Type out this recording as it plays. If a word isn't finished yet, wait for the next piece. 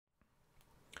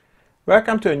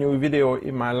Welcome to a new video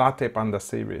in my LattePanda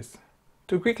series.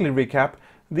 To quickly recap,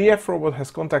 the F-Robot has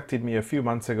contacted me a few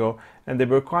months ago and they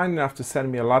were kind enough to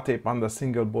send me a LattePanda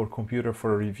single board computer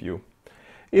for a review.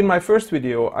 In my first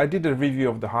video I did a review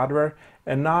of the hardware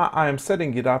and now I am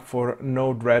setting it up for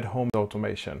NodeRed home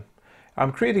automation.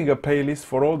 I'm creating a playlist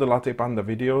for all the LattePanda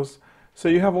videos so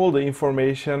you have all the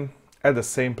information at the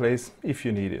same place if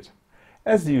you need it.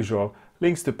 As usual,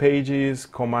 links to pages,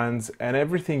 commands and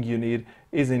everything you need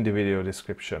is in the video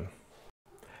description.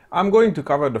 I'm going to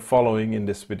cover the following in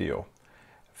this video.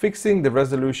 Fixing the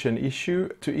resolution issue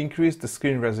to increase the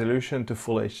screen resolution to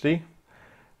Full HD,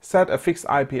 set a fixed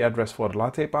IP address for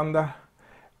LattePanda,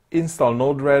 install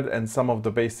NodeRed and some of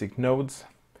the basic nodes,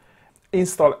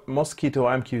 install Mosquito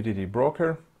MQTT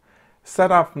broker,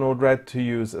 set up NodeRed to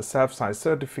use a self-signed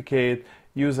certificate,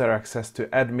 user access to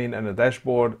admin and a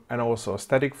dashboard and also a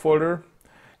static folder,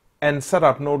 and set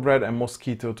up NodeRed and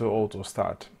Mosquito to auto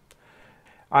start.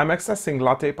 I'm accessing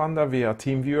LattePanda via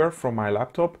TeamViewer from my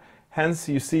laptop, hence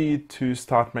you see two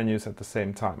start menus at the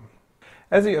same time.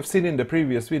 As you have seen in the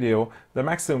previous video, the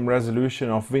maximum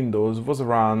resolution of Windows was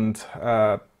around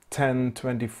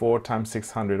 1024 x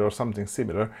 600 or something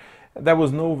similar. That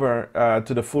was nowhere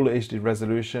to the Full HD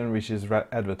resolution which is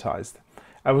advertised.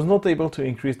 I was not able to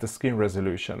increase the screen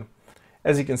resolution.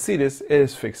 As you can see, this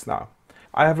is fixed now.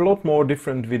 I have a lot more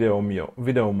different video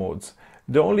modes.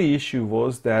 The only issue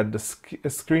was that the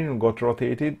screen got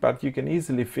rotated, but you can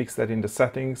easily fix that in the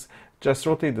settings. Just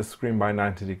rotate the screen by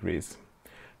 90 degrees.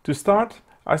 To start,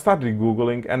 I started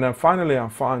Googling and then finally I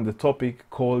found the topic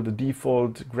called the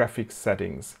default graphics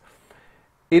settings.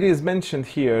 It is mentioned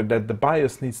here that the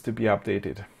BIOS needs to be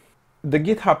updated. The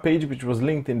GitHub page which was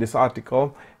linked in this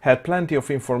article had plenty of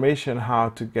information how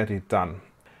to get it done.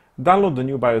 Download the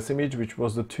new BIOS image, which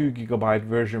was the 2 GB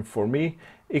version for me,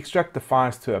 extract the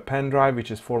files to a pen drive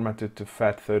which is formatted to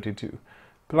FAT32.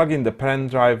 Plug in the pen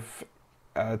drive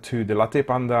to the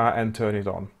LattePanda and turn it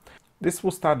on. This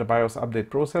will start the BIOS update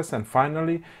process and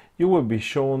finally you will be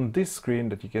shown this screen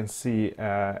that you can see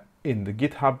in the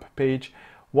GitHub page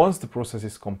once the process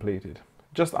is completed.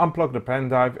 Just unplug the pen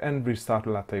drive and restart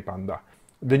LattePanda.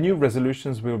 The new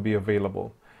resolutions will be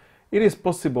available. It is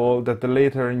possible that the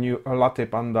later new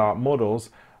LattePanda models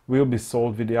will be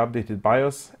sold with the updated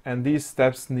BIOS and these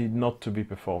steps need not to be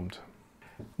performed.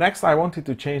 Next, I wanted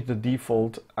to change the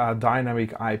default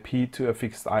dynamic IP to a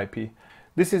fixed IP.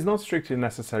 This is not strictly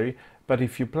necessary, but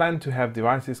if you plan to have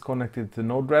devices connected to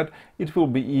NodeRed, it will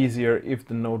be easier if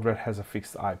the NodeRed has a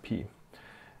fixed IP.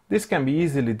 This can be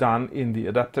easily done in the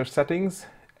adapter settings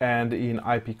and in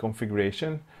IP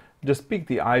configuration. Just pick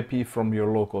the IP from your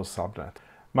local subnet.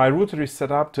 My router is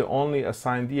set up to only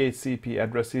assign DHCP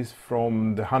addresses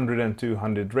from the 100 and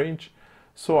 200 range,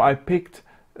 so I picked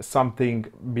something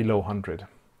below 100.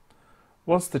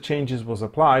 Once the changes was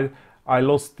applied, I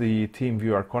lost the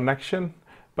TeamViewer connection,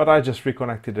 but I just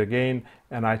reconnected again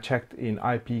and I checked in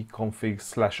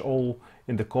ipconfig/all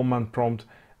in the command prompt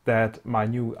that my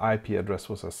new IP address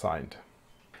was assigned.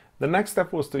 The next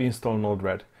step was to install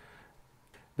NodeRed.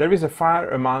 There is a fair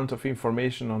amount of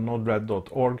information on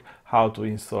NodeRed.org how to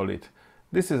install it.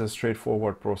 This is a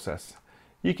straightforward process.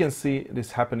 You can see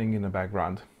this happening in the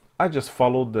background. I just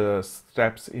followed the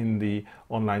steps in the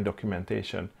online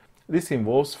documentation. This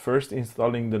involves first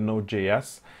installing the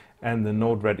Node.js and the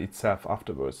NodeRed itself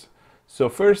afterwards. So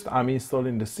first I'm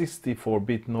installing the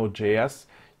 64-bit Node.js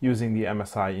using the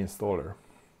MSI installer.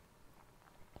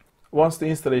 Once the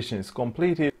installation is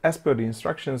completed, as per the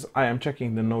instructions, I am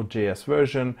checking the Node.js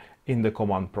version in the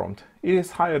command prompt. It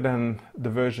is higher than the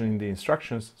version in the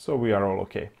instructions, so we are all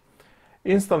okay.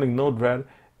 Installing NodeRed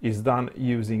is done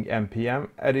using npm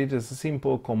and it is a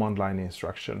simple command line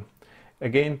instruction.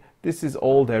 Again, this is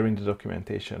all there in the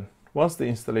documentation. Once the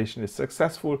installation is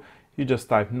successful, you just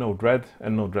type NodeRed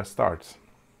and NodeRed starts.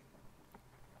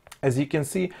 As you can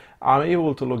see, I'm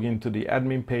able to log into the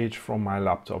admin page from my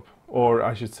laptop. Or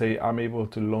I should say I'm able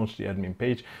to launch the admin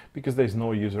page because there is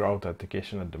no user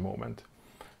authentication at the moment.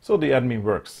 So the admin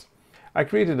works. I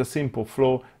created a simple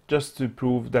flow just to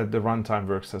prove that the runtime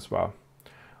works as well.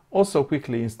 Also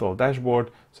quickly install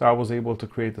dashboard, so I was able to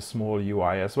create a small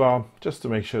UI as well, just to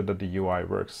make sure that the UI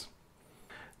works.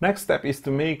 Next step is to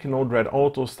make NodeRed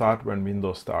auto start when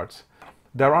Windows starts.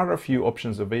 There are a few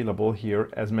options available here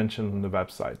as mentioned on the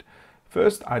website.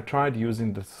 First, I tried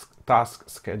using the task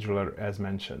scheduler as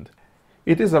mentioned.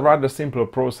 It is a rather simple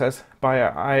process, but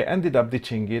I ended up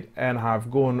ditching it and have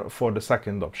gone for the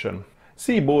second option.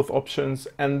 See both options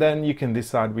and then you can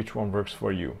decide which one works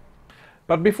for you.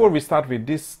 But before we start with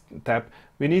this step,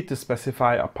 we need to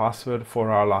specify a password for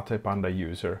our LattePanda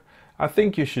user. I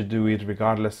think you should do it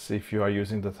regardless if you are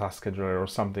using the task scheduler or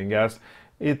something else.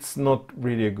 It's not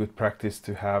really a good practice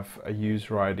to have a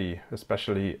user ID,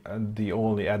 especially the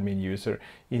only admin user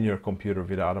in your computer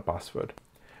without a password.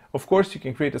 Of course, you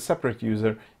can create a separate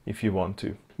user if you want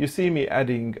to. You see me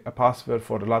adding a password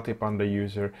for the LattePanda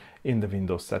user in the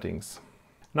Windows settings.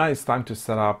 Now it's time to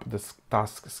set up the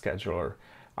task scheduler.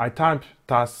 I type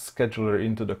task scheduler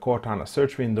into the Cortana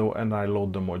search window and I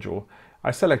load the module.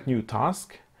 I select new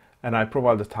task and I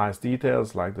provide the task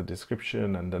details like the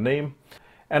description and the name.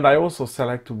 And I also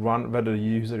select to run whether the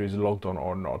user is logged on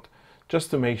or not,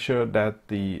 just to make sure that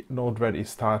the NodeRed is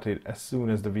started as soon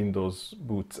as the Windows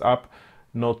boots up,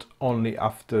 not only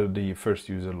after the first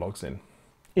user logs in.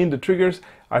 In the triggers,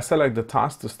 I select the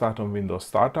task to start on Windows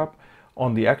Startup.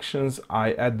 On the actions,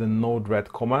 I add the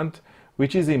NodeRed command,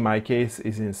 which is in my case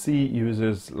is in C,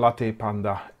 users,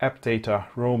 LattePanda, app data,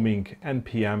 roaming,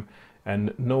 npm,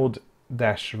 and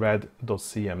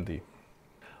node-red.cmd.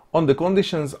 On the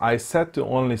conditions, I set to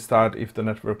only start if the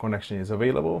network connection is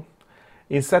available.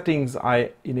 In settings,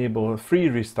 I enable 3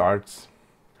 restarts,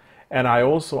 and I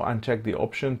also uncheck the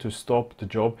option to stop the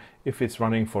job if it's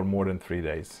running for more than 3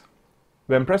 days.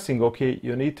 When pressing OK,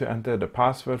 you need to enter the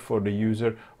password for the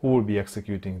user who will be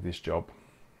executing this job.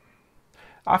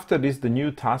 After this, the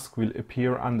new task will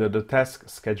appear under the task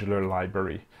scheduler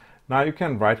library. Now you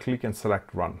can right-click and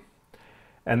select Run,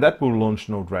 and that will launch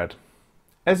NodeRed.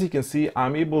 As you can see,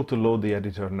 I'm able to load the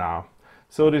editor now,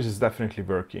 so this is definitely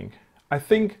working. I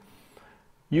think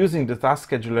using the task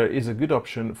scheduler is a good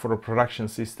option for a production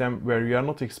system where you are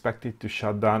not expected to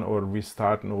shut down or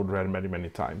restart NodeRed many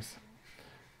times.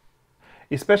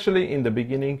 Especially in the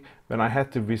beginning, when I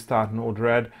had to restart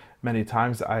NodeRed many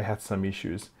times, I had some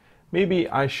issues. Maybe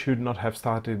I should not have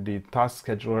started the task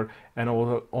scheduler and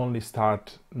only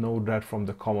start NodeRed from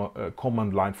the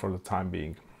command line for the time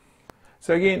being.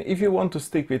 So again, if you want to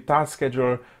stick with task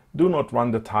scheduler, do not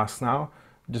run the task now.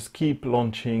 Just keep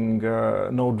launching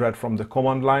NodeRed from the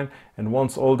command line, and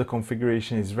once all the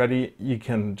configuration is ready, you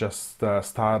can just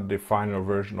start the final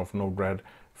version of NodeRed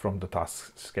from the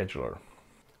task scheduler.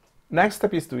 Next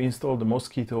step is to install the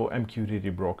Mosquitto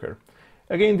MQTT broker.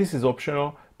 Again, this is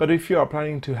optional, but if you are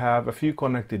planning to have a few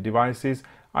connected devices,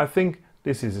 I think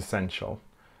this is essential.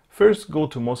 First, go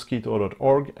to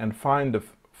mosquitto.org and find the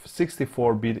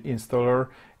 64-bit installer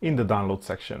in the download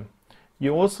section.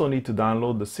 You also need to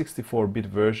download the 64-bit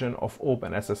version of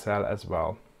openssl as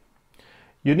well.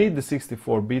 You need the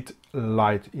 64-bit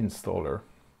Lite installer.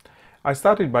 I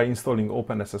started by installing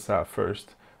openssl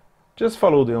first. Just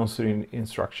follow the on-screen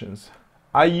instructions.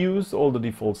 I used all the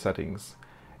default settings.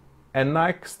 And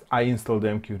next, I installed the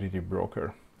MQTT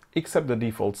broker. Accept the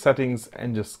default settings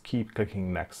and just keep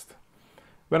clicking next.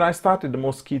 When I started the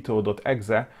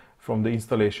mosquitto.exe from the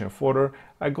installation folder,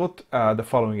 I got the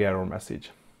following error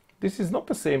message. This is not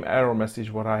the same error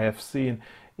message what I have seen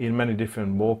in many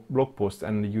different blog posts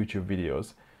and YouTube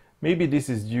videos. Maybe this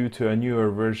is due to a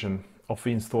newer version of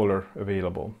installer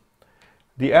available.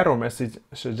 The error message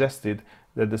suggested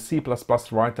that the C++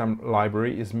 runtime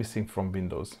library is missing from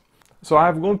Windows. So I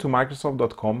have gone to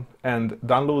Microsoft.com and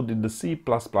downloaded the C++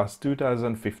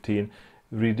 2015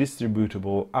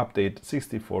 redistributable update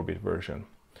 64-bit version.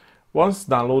 Once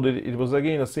downloaded, it was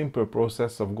again a simple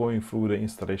process of going through the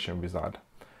installation wizard.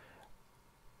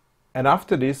 And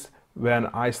after this, when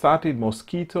I started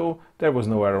Mosquitto, there was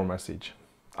no error message.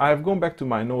 I have gone back to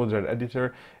my NodeRed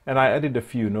editor and I added a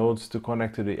few nodes to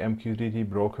connect to the MQTT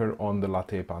broker on the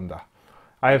LattePanda.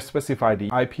 I have specified the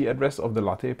IP address of the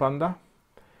LattePanda.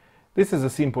 This is a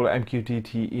simple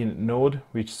MQTT in Node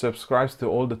which subscribes to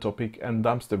all the topic and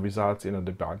dumps the results in a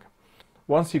debug.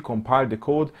 Once you compile the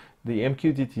code, the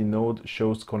MQTT node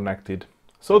shows connected,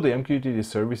 so the MQTT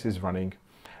service is running.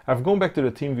 I've gone back to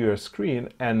the TeamViewer screen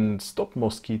and stopped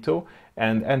Mosquitto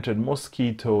and entered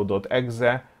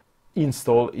mosquitto.exe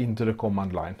install into the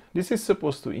command line. This is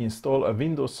supposed to install a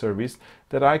Windows service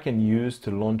that I can use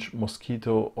to launch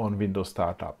Mosquitto on Windows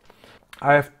Startup.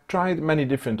 I have tried many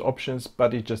different options,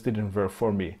 but it just didn't work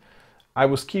for me. I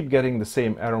was keep getting the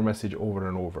same error message over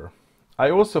and over. I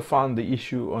also found the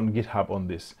issue on GitHub on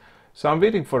this, so I'm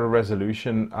waiting for a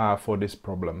resolution for this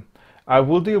problem. I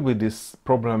will deal with this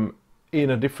problem in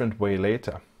a different way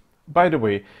later. By the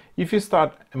way, if you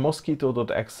start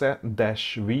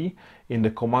mosquitto.exe-v in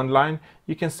the command line,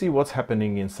 you can see what's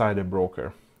happening inside the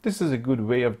broker. This is a good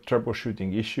way of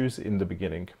troubleshooting issues in the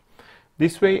beginning.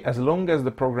 This way, as long as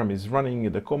the program is running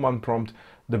in the command prompt,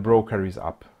 the broker is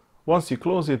up. Once you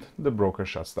close it, the broker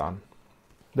shuts down.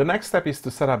 The next step is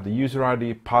to set up the user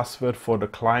ID password for the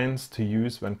clients to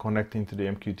use when connecting to the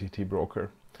MQTT broker.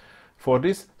 For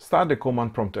this, start the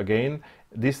command prompt again,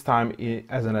 this time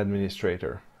as an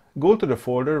administrator. Go to the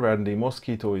folder where the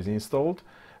Mosquito is installed.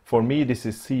 For me, this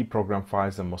is C program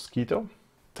files and Mosquito.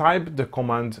 Type the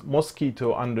command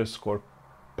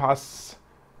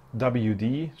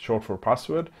mosquito_passwd, short for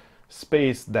password,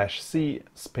 space -c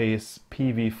space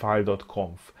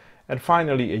pvfile.conf, and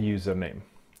finally a username.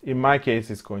 In my case,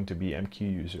 it's going to be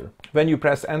mquser. When you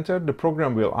press enter, the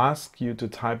program will ask you to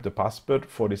type the password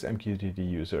for this MQTT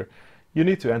user. You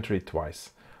need to enter it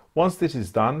twice. Once this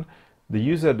is done, the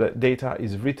user data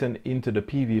is written into the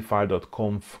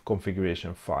pvfile.conf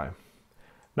configuration file.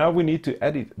 Now we need to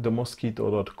edit the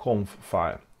mosquito.conf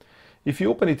file. If you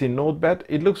open it in NodeRed,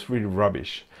 it looks really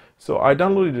rubbish. So I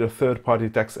downloaded a third-party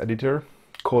text editor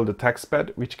called the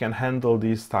TextPad, which can handle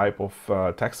these type of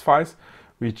text files,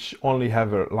 which only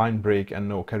have a line break and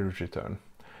no carriage return.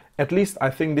 At least I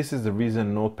think this is the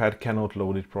reason Notepad cannot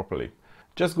load it properly.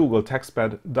 Just Google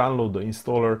TextPad, download the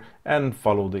installer, and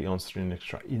follow the on-screen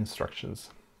instructions.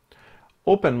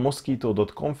 Open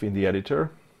mosquito.conf in the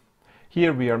editor.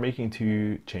 Here we are making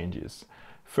two changes.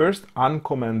 First,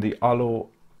 uncomment the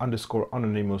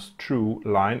allo_anonymous true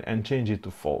line and change it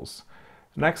to false.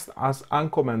 Next,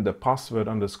 uncomment the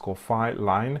password_file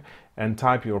line and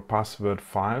type your password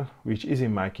file, which is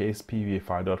in my case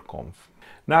pvfile.conf.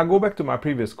 Now go back to my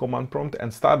previous command prompt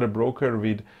and start the broker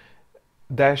with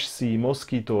 -c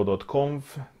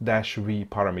mosquito.conf-v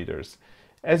parameters.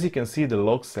 As you can see, the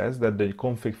log says that the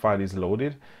config file is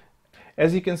loaded.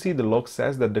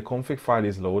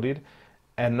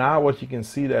 And now what you can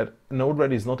see that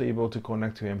NodeRed is not able to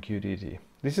connect to MQTT.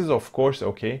 This is of course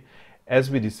okay, as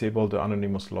we disable the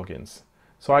anonymous logins.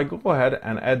 So I go ahead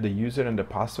and add the user and the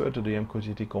password to the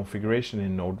MQTT configuration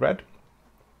in NodeRed.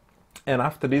 And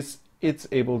after this, it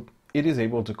is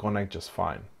able to connect just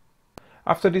fine.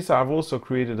 After this, I've also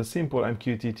created a simple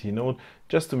MQTT node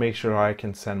just to make sure I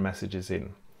can send messages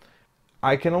in.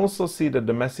 I can also see that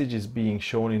the message is being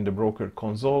shown in the broker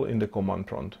console in the command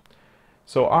prompt.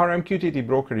 So our MQTT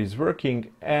broker is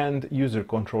working and user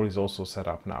control is also set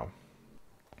up now.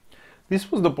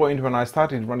 This was the point when I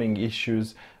started running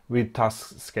issues with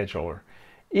Task Scheduler.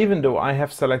 Even though I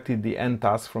have selected the end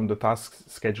task from the Task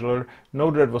Scheduler,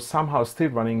 NodeRed was somehow still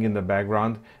running in the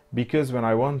background, because when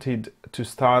I wanted to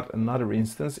start another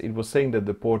instance, it was saying that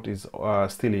the port is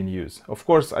still in use. Of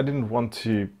course, I didn't want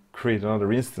to create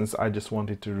another instance, I just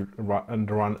wanted to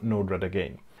run NodeRed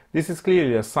again. This is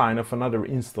clearly a sign of another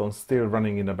instance still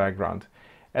running in the background.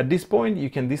 At this point, you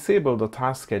can disable the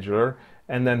Task Scheduler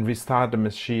and then restart the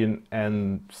machine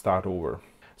and start over.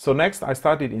 So next, I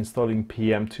started installing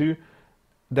PM2.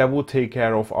 That will take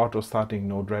care of auto-starting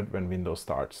NodeRed when Windows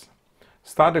starts.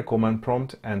 Start the command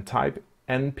prompt and type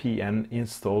npm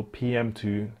install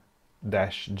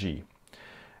pm2-g.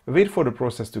 Wait for the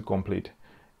process to complete.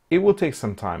 It will take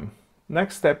some time.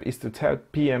 Next step is to tell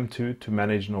PM2 to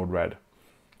manage NodeRed.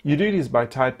 You do this by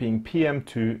typing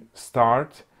pm2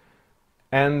 start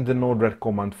and the NodeRed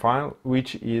command file,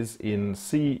 which is in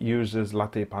C users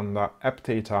LattePanda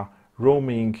appdata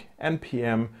roaming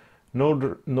npm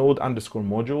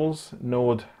node_modules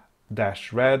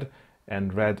node-red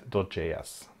and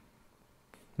red.js.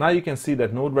 Now you can see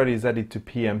that NodeRed is added to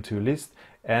PM2 list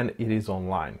and it is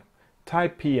online.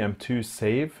 Type PM2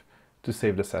 save to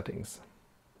save the settings.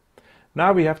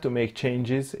 Now we have to make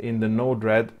changes in the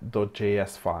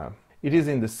NodeRed.js file. It is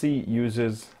in the C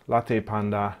users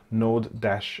LattePanda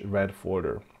node-red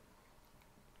folder.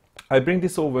 I bring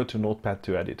this over to Notepad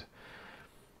to edit.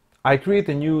 I create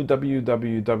a new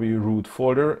www.root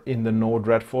folder in the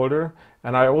NodeRed folder,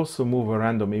 and I also move a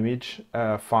random image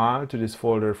file to this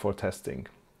folder for testing.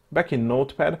 Back in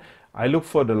Notepad, I look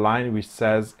for the line which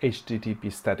says HTTP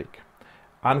static.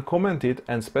 Uncomment it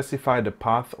and specify the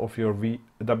path of your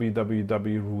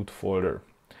www.root folder.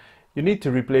 You need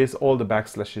to replace all the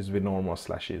backslashes with normal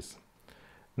slashes.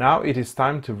 Now it is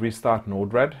time to restart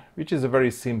NodeRed, which is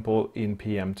very simple in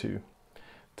PM2.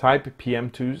 Type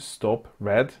PM2 stop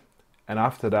red, and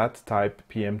after that type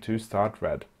PM2 start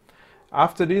red.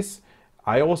 After this,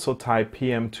 I also type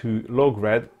PM2 log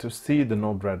red to see the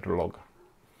NodeRed log.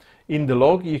 In the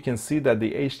log, you can see that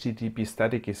the HTTP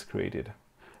static is created.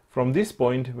 From this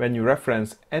point, when you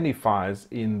reference any files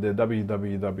in the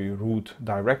www.root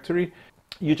directory,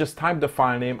 you just type the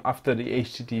file name after the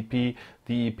HTTP,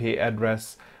 the IP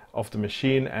address of the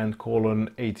machine and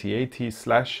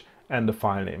 :8080/ and the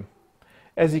file name.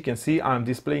 As you can see, I'm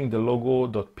displaying the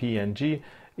logo.png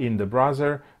in the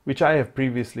browser, which I have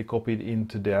previously copied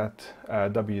into that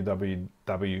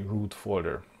www.root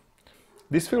folder.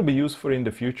 This will be useful in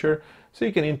the future, so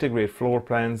you can integrate floor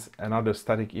plans and other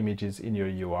static images in your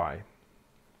UI.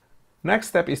 Next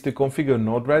step is to configure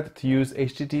NodeRed to use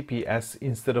HTTPS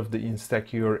instead of the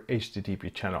insecure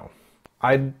HTTP channel.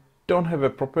 I don't have a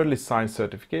properly signed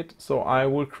certificate, so I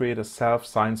will create a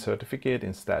self-signed certificate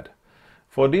instead.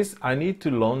 For this, I need to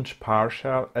launch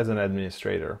PowerShell as an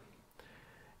administrator.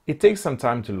 It takes some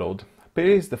time to load.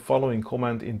 Paste the following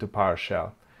command into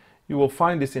PowerShell. You will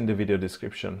find this in the video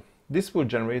description. This will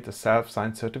generate a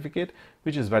self-signed certificate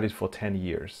which is valid for 10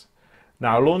 years.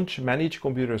 Now launch Manage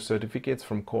Computer Certificates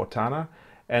from Cortana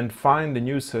and find the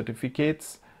new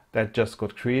certificates that just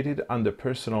got created under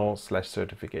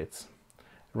Personal/Certificates.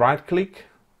 Right-click,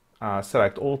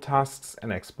 select All Tasks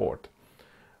and Export.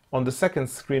 On the second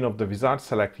screen of the wizard,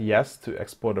 select Yes to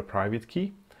export a private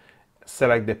key.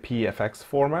 Select the PFX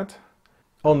format.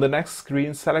 On the next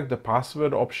screen, select the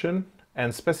password option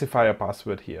and specify a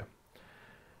password here.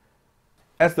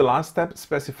 As the last step,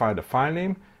 specify the file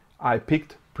name. I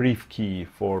picked privkey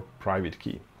for private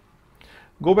key.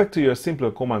 Go back to your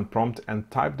simpler command prompt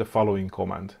and type the following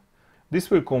command.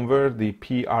 This will convert the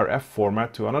PRF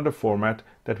format to another format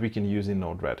that we can use in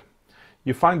NodeRed.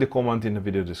 You find the command in the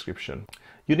video description.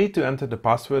 You need to enter the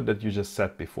password that you just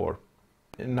set before.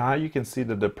 And now you can see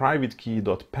that the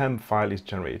privkey.pem file is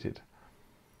generated.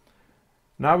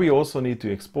 Now we also need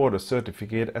to export a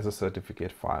certificate as a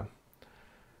certificate file.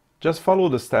 Just follow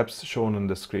the steps shown on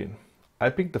the screen. I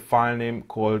picked the file name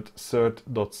called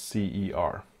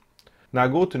cert.cer. Now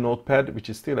go to Notepad,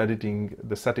 which is still editing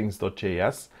the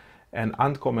settings.js, and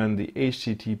uncomment the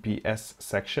HTTPS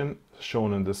section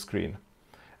shown on the screen.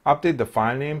 Update the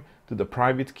file name to the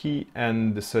private key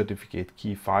and the certificate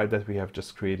key file that we have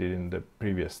just created in the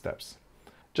previous steps.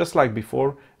 Just like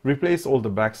before, replace all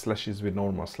the backslashes with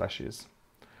normal slashes.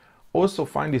 Also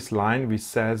find this line which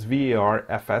says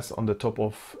varfs on the top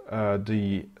of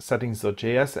the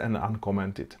settings.js and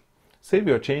uncomment it. Save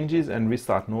your changes and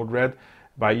restart NodeRed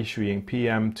by issuing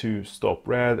pm to stop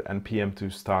read and pm to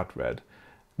start read.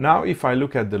 Now if I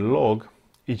look at the log,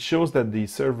 it shows that the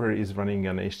server is running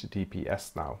on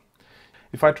HTTPS now.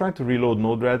 If I try to reload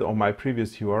NodeRed on my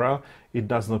previous URL, it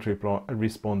does not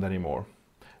respond anymore.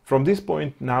 From this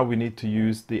point, now we need to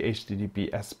use the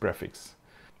HTTPS prefix.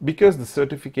 Because the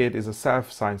certificate is a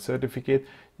self-signed certificate,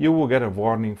 you will get a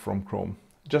warning from Chrome.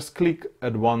 Just click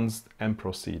Advanced and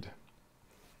proceed.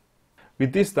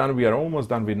 With this done, we are almost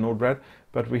done with NodeRed,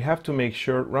 but we have to make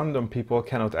sure random people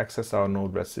cannot access our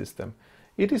NodeRed system.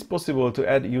 It is possible to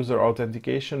add user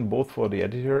authentication both for the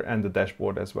editor and the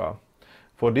dashboard as well.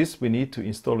 For this, we need to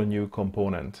install a new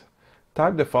component.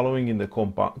 Type the following in the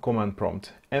command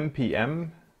prompt: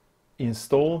 npm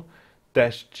install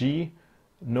 -g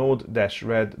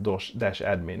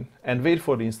node-red-admin and wait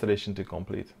for the installation to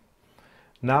complete.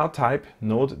 Now type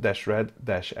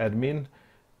node-red-admin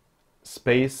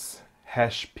space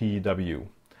 #pw.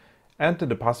 Enter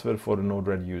the password for the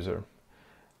NodeRed user.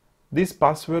 This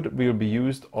password will be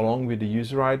used along with the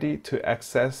user ID to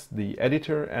access the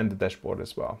editor and the dashboard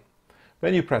as well.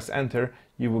 When you press enter,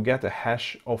 you will get a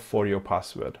hash for your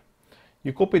password.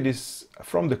 You copy this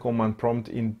from the command prompt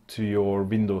into your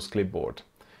Windows clipboard.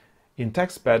 In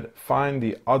TextPad, find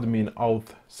the admin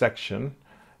auth section.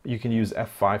 You can use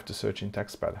F5 to search in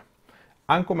TextPad.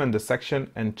 Uncomment the section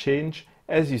and change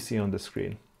as you see on the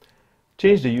screen.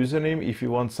 Change the username if you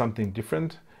want something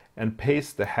different and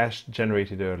paste the hash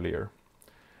generated earlier.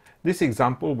 This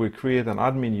example will create an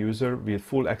admin user with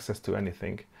full access to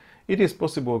anything. It is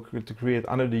possible to create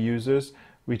another users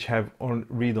which have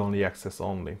read-only access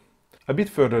only. A bit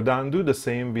further down, do the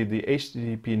same with the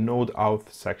HTTP node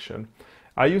auth section.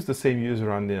 I use the same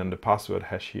user ID and the password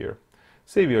hash here.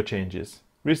 Save your changes,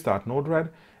 restart NodeRed,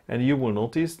 and you will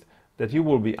notice that you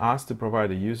will be asked to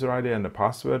provide a user ID and a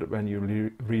password when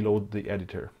you reload the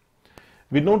editor.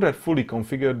 With NodeRed fully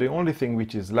configured, the only thing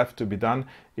which is left to be done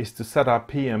is to set up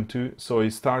PM2 so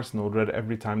it starts NodeRed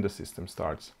every time the system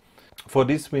starts. For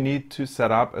this, we need to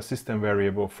set up a system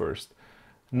variable first.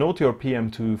 Note your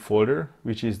PM2 folder,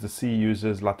 which is the C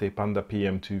uses LattePanda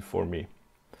PM2 for me.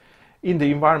 In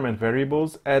the environment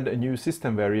variables, add a new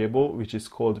system variable which is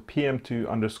called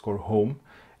pm2_home,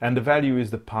 and the value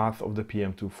is the path of the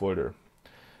PM2 folder.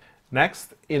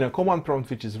 Next, in a command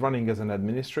prompt which is running as an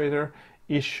administrator,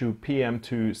 issue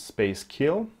pm2 space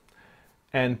kill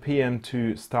and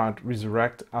pm2 start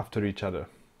resurrect after each other.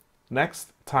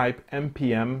 Next, type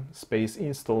npm space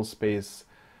install space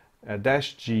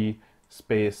 -g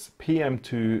space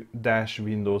pm2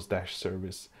 -windows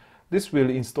service. This will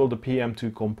install the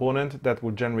PM2 component that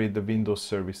will generate the Windows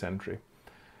service entry.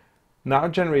 Now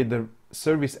generate the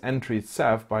service entry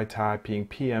itself by typing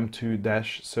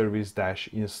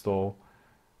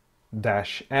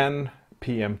pm2-service-install-n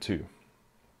pm2.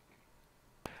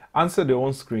 answer the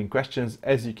on-screen questions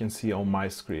as you can see on my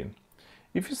screen.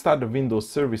 If you start the Windows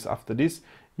service after this,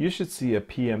 you should see a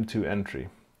PM2 entry.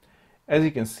 As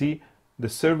you can see, the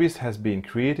service has been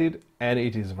created and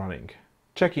it is running.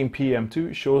 Checking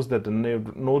PM2 shows that the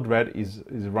NodeRed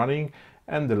is running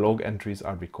and the log entries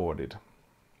are recorded.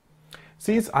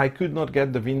 Since I could not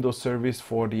get the Windows service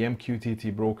for the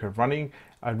MQTT broker running,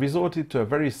 I resorted to a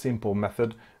very simple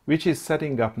method, which is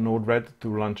setting up NodeRed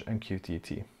to launch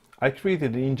MQTT. I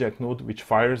created an inject node which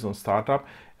fires on startup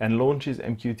and launches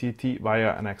MQTT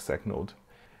via an exec node.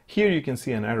 Here you can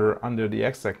see an error under the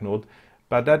exec node,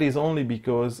 but that is only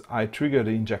because I triggered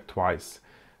the inject twice.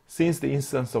 Since the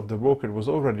instance of the broker was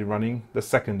already running, the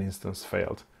second instance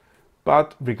failed.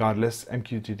 But regardless,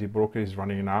 MQTT broker is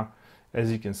running now.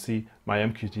 As you can see, my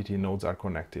MQTT nodes are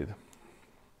connected.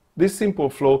 This simple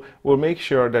flow will make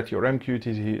sure that your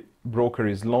MQTT broker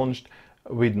is launched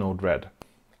with NodeRed.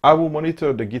 I will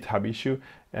monitor the GitHub issue,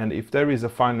 and if there is a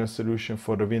final solution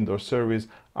for the Windows service,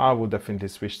 I will definitely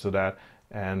switch to that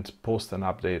and post an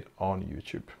update on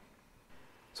YouTube.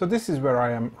 So this is where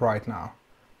I am right now.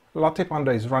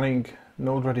 LattePanda is running,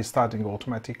 NodeRed is starting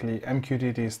automatically,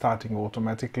 MQTT is starting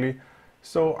automatically.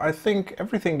 So I think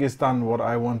everything is done what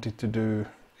I wanted to do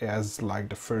as like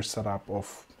the first setup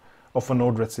of a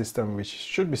NodeRed system, which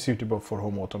should be suitable for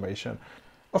home automation.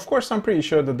 Of course, I'm pretty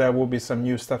sure that there will be some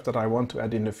new stuff that I want to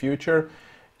add in the future.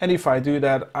 And if I do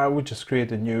that, I would just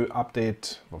create a new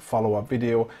update or follow-up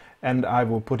video, and I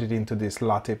will put it into this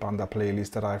LattePanda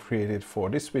playlist that I've created for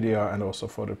this video and also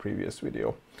for the previous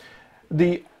video.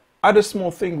 The other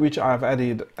small thing which I've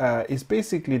added is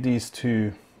basically these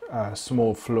two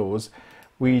small flows,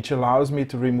 which allows me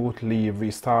to remotely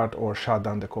restart or shut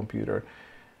down the computer.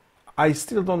 I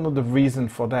still don't know the reason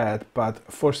for that, but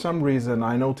for some reason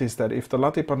I noticed that if the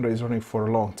LattePanda is running for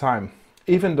a long time,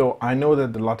 even though I know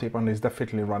that the LattePanda is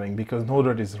definitely running because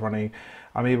NodeRed is running,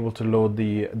 I'm able to load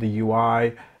the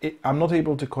UI. I'm not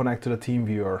able to connect to the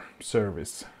TeamViewer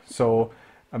service. So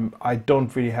I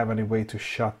don't really have any way to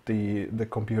shut the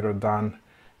computer down,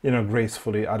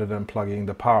 gracefully other than plugging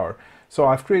the power. So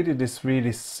I've created this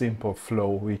really simple flow,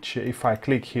 which if I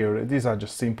click here, these are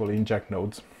just simple inject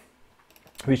nodes,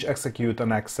 which execute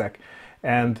an exec,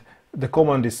 and the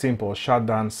command is simple: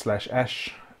 shutdown/s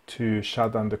to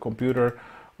shut down the computer,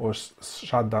 or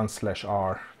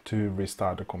shutdown/r to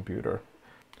restart the computer.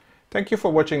 Thank you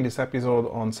for watching this episode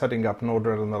on setting up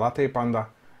NodeRed on the LattePanda,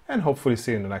 and hopefully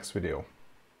see you in the next video.